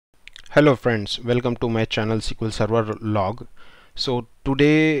Hello friends, welcome to my channel SQL Server log. So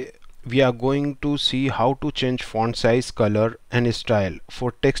today we are going to see how to change font size, color and style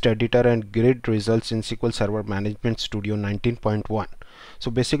for text editor and grid results in SQL Server Management Studio 19.1. So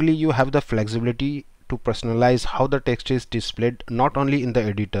basically you have the flexibility to personalize how the text is displayed not only in the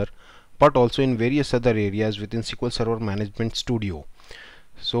editor but also in various other areas within SQL Server Management Studio.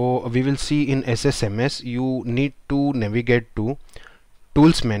 So we will see in SSMS you need to navigate to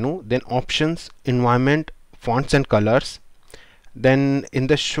tools menu, then options, environment, fonts and colors. Then in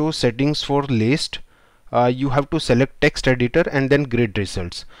the show settings for list, you have to select text editor and then grid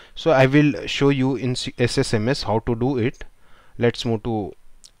results. So I will show you in SSMS how to do it. Let's move to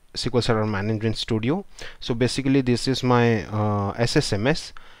SQL Server Management Studio. So basically this is my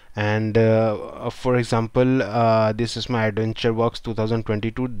SSMS, and for example this is my AdventureWorks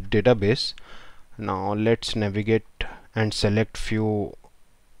 2022 database. Now let's navigate and select few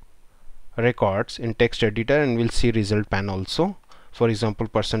records in text editor and we'll see result pane also. For example,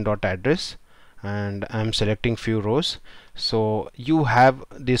 person.address, and I'm selecting few rows. So you have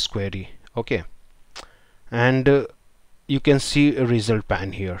this query, okay, and you can see a result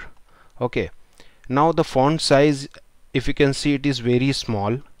pane here. Okay, now the font size, if you can see, it is very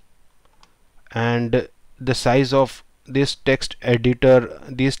small, and the size of this text editor,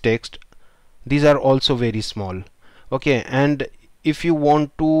 these are also very small. Okay, and if you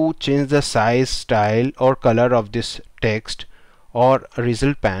want to change the size, style or color of this text or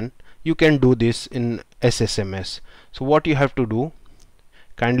result pane, you can do this in SSMS. So what you have to do,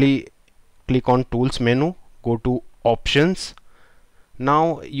 kindly click on tools menu, go to options.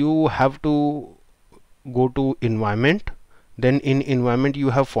 Now you have to go to environment, then in environment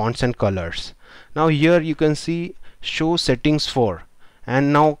you have fonts and colors. Now here you can see show settings for,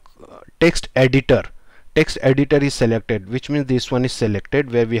 and now text editor is selected, which means this one is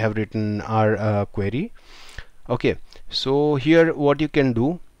selected where we have written our query. Okay, so here what you can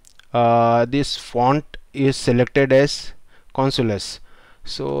do, this font is selected as Consoles.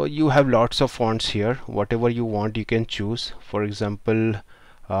 So you have lots of fonts here, whatever you want you can choose. For example,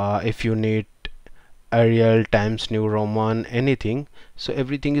 if you need Arial, Times New Roman, anything, so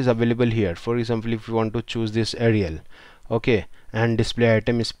everything is available here. For example, if you want to choose this Arial, okay, and display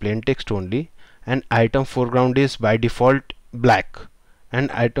item is plain text only, and item foreground is by default black,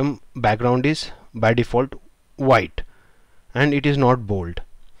 and item background is by default white, and it is not bold,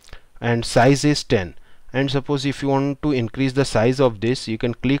 and size is 10. And suppose if you want to increase the size of this, you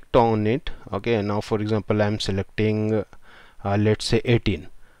can click on it. Okay, now for example I'm selecting let's say 18.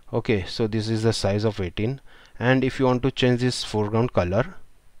 Okay, so this is the size of 18. And if you want to change this foreground color,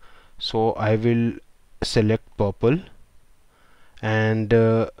 so I will select purple, and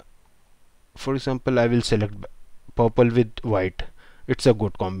for example I will select purple with white. It's a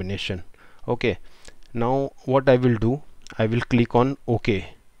good combination. Okay, now what I will do, I will click on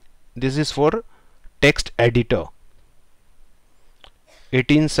OK. This is for text editor.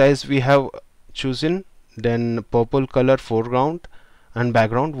 18 size we have chosen, then purple color foreground and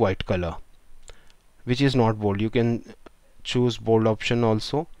background white color, which is not bold. You can choose bold option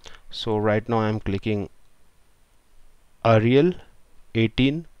also. So right now I'm clicking Arial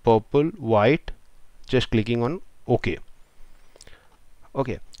 18 purple white, just clicking on OK.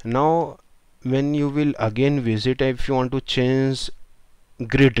 Okay, now when you will again visit, if you want to change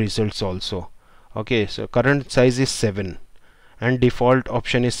grid results also, okay, so current size is 7 and default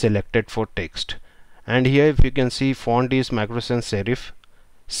option is selected for text, and here if you can see font is macro sans serif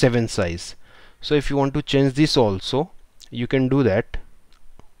 7 size. So if you want to change this also, you can do that.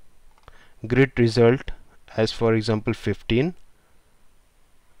 Grid result as for example 15,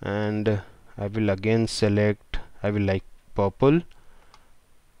 and I will again select, I will like purple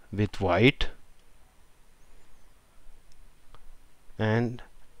with white, and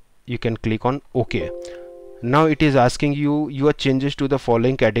you can click on OK. Now it is asking you, your changes to the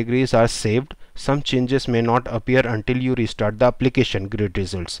following categories are saved. Some changes may not appear until you restart the application grid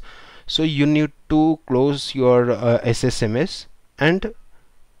results. So you need to close your SSMS and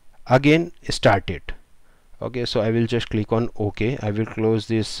again start it. Okay, so I will just click on OK. I will close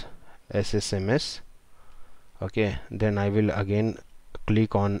this SSMS. Okay, then I will again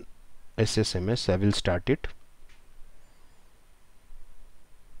click on SSMS. I will start it.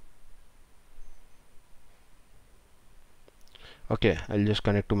 Okay, I'll just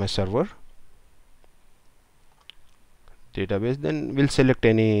connect to my server database, then we'll select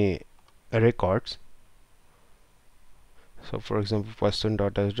any records. So for example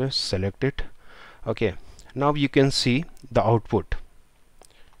person.address, select it. Okay, now you can see the output.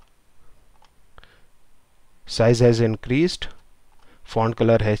 Size has increased, font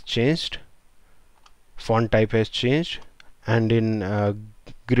color has changed, font type has changed, and in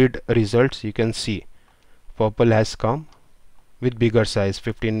grid results you can see purple has come with bigger size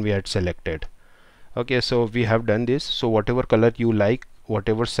 15 we had selected. Okay, so we have done this. So whatever color you like,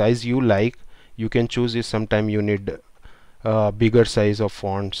 whatever size you like, you can choose it. Sometime you need bigger size of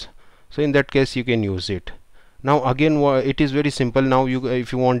fonts, so in that case you can use it. Now again it is very simple. Now you,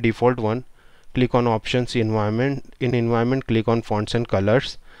 if you want default one, click on options, environment. In environment, click on fonts and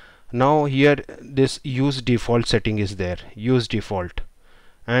colors. Now here this use default setting is there, use default,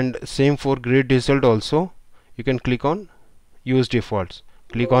 and same for grid result also. You can click on use defaults,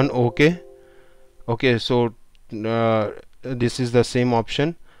 click on OK. Okay, so this is the same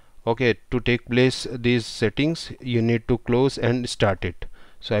option. Okay, to take place these settings you need to close and start it.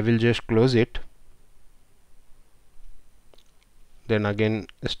 So I will just close it, then again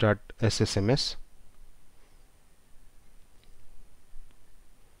start SSMS.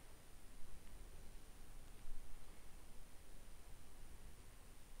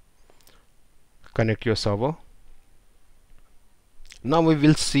 Connect your server. Now we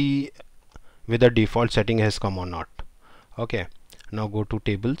will see whether default setting has come or not. Okay, now go to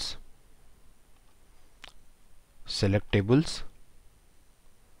tables, select tables.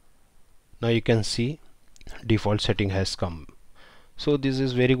 Now you can see default setting has come. So this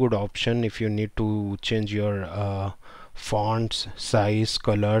is very good option if you need to change your fonts, size,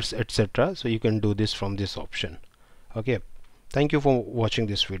 colors, etc. So you can do this from this option. Okay, thank you for watching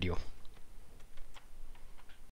this video.